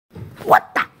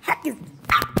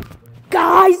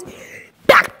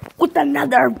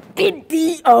another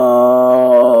video.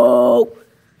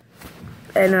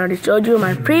 And I already showed you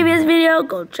my previous video.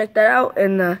 Go check that out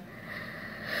in the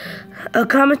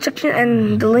comment section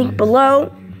and the link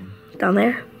below down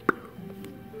there.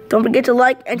 Don't forget to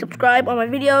like and subscribe on my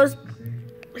videos.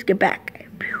 Let's get back.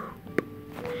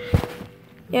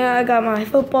 Yeah, I got my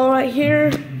football right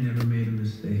here.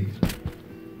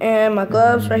 And my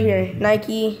gloves right here.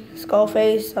 Nike,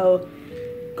 Skullface. So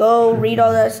go read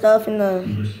all that stuff in the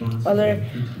other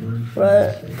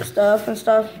stuff and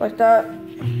stuff like that.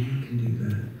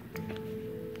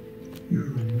 You're a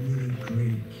really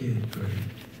great kid, Fred.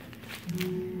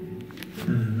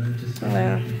 And I'd just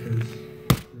Yeah.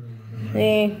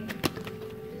 See?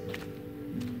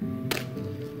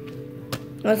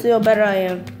 Let's see how better I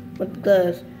am with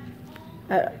gloves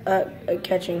at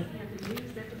catching.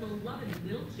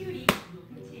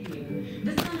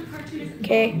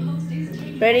 Okay,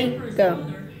 ready? Go.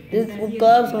 This is with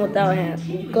gloves and without hands.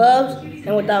 Gloves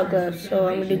and without gloves. So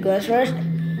I'm gonna do gloves first.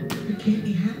 It can't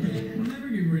be happening. We'll never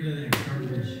get rid of that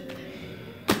garbage.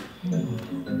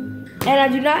 And I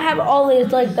do not have all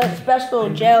this like that special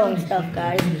gel and stuff,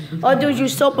 guys. All I do is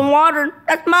use soap and water.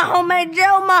 That's my homemade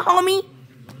gel, my homie.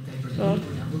 So,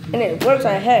 and it works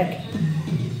like heck.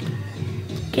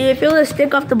 Can you feel the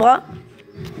stick off the ball?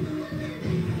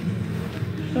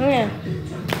 Oh, yeah.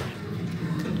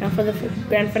 Now for the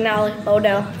grand finale,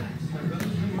 Odell.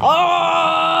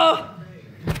 Oh!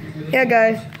 Yeah,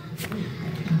 guys.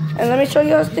 And let me show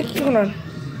you how sticky. Hold on.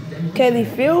 Okay,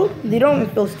 they don't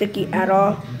feel sticky at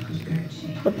all,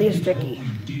 but they're sticky.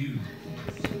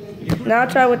 Now I'll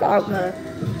try without the.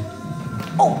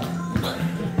 Oh!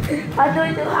 I'm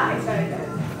doing too high. Sorry, guys.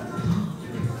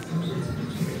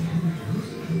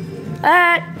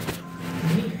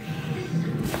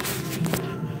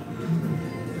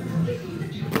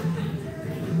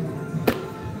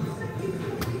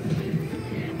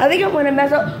 I think I'm gonna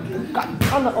mess up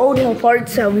on the Odell part,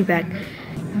 so I'll be back.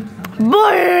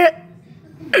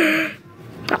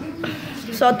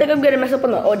 So I think I'm gonna mess up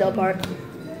on the Odell part.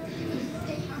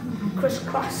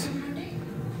 Crisscross.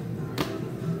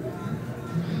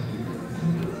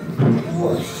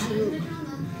 Oh shoot.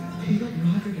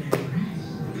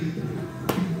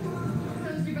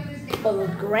 For the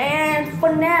grand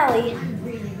finale,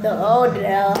 the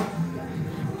Odell.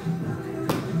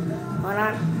 Hold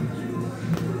on.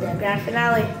 The grand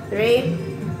finale. 3,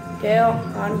 2,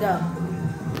 1, go.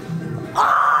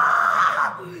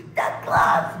 Oh! The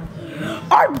gloves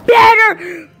are better!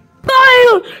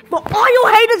 For all you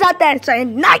haters out there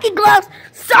saying Nike gloves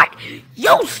suck,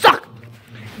 you suck!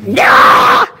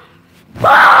 Yeah!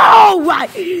 Oh! Right!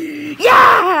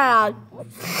 Yeah!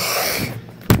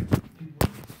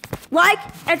 Like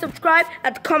and subscribe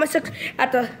at the comment section.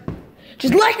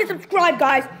 Just like and subscribe,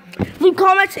 guys. Leave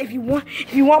comments if you want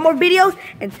more videos,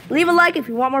 and leave a like if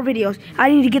you want more videos. I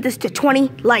need to get this to 20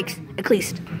 likes at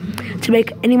least to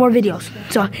make any more videos.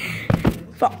 So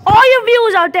for all your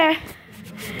viewers out there,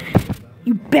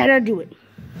 you better do it.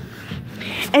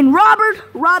 And Robert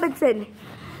Robinson,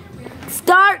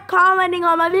 start commenting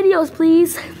on my videos,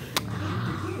 please.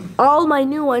 All my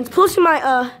new ones. Plus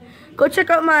my go check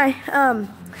out my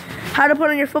how to put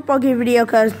on your football game video,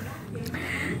 cause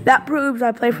that proves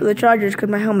I play for the Chargers because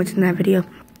my helmet's in that video.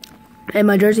 And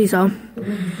my jersey, so.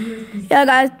 Yeah,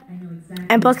 guys.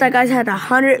 And plus that guy's had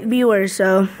 100 viewers,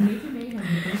 so.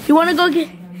 If you want to go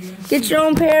get your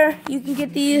own pair, you can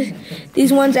get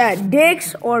these ones at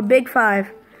Dick's or Big 5.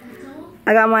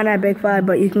 I got mine at Big 5,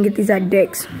 but you can get these at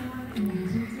Dick's.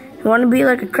 If you want to be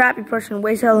like a crappy person and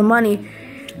waste hella money,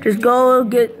 just go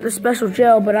get the special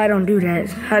gel, but I don't do that.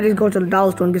 I just go to the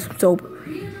dollar store and get some soap.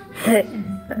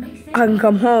 I can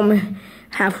come home and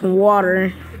have some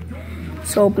water,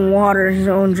 soap and water, his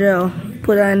own gel.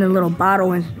 Put that in a little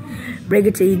bottle and bring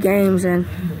it to your games, and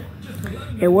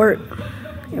it worked.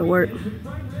 It worked.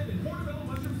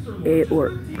 It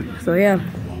worked. So yeah.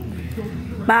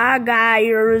 Bye,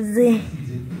 guys.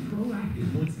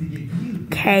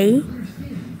 Okay.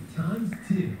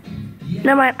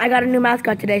 Never mind, I got a new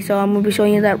mascot today, so I'm gonna be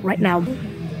showing you that right now.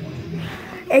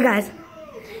 Hey guys,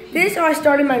 this is how I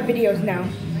started my videos now.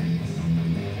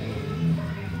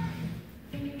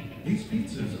 These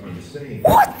pizzas are the same.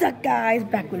 What's up, guys?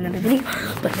 Back with another video.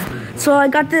 So I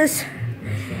got this.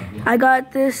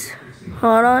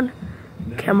 Hold on.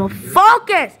 Camera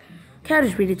focus. Can't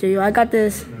just read it to you. I got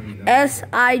this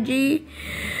SIG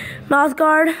mouth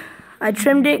guard. I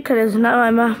trimmed it because it's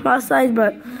not my mouth size,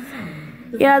 but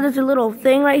yeah, there's a little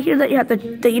thing right here that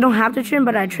you don't have to trim,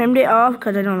 but I trimmed it off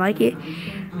because I don't like it.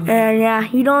 And yeah,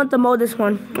 you don't have to mold this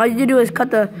one. All you do is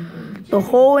cut the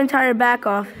whole entire back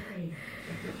off.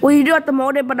 Well, you do have to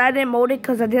mold it, but I didn't mold it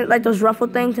because I didn't like those ruffle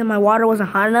things and my water wasn't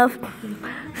hot enough.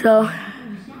 So,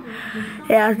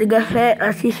 yeah, it's a good fit.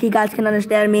 Let's see if you guys can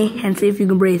understand me and see if you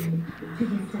can breathe.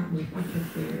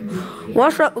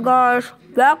 What's up, guys?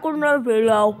 Back with another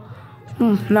video.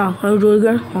 No, let me do it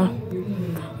again.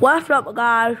 What's up,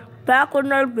 guys? Back with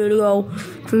another video.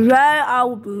 Today I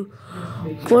will be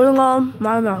putting on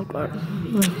my mouth guard.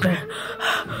 Okay.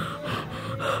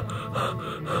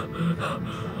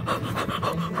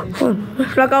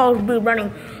 It's like I was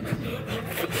running.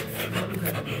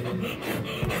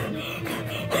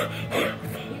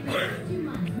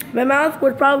 My mouth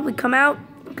would probably come out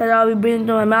because I'll be breathing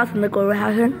through my mouth and look what will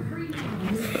happen.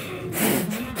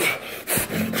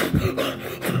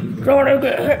 So when I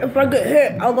get hit, if I get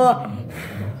hit, I'll go.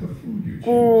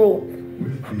 Ooh.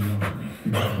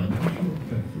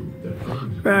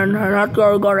 And that's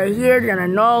what I got right here. Then I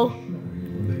know.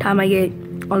 Time I get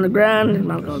on the ground, it's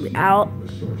not gonna be out.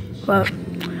 But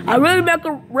I really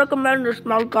recommend this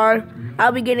mouth guard.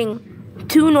 I'll be getting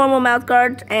 2 normal mouth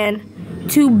guards and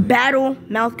 2 battle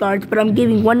mouth guards, but I'm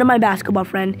giving one to my basketball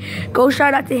friend. Go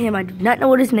shout out to him. I do not know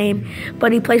what his name,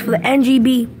 but he plays for the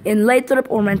NGB in Lathrop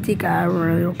or Manteca. I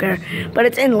really don't care. But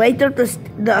it's in Lathrop,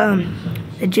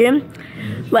 the gym.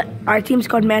 But our team's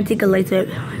called Manteca Lathrop.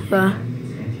 So,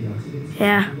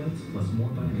 yeah.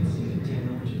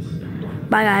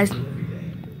 Bye, guys.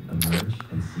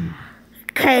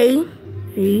 K,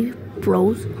 he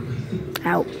throws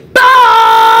out.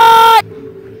 Bye!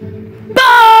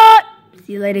 Bye!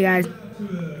 See you later, guys.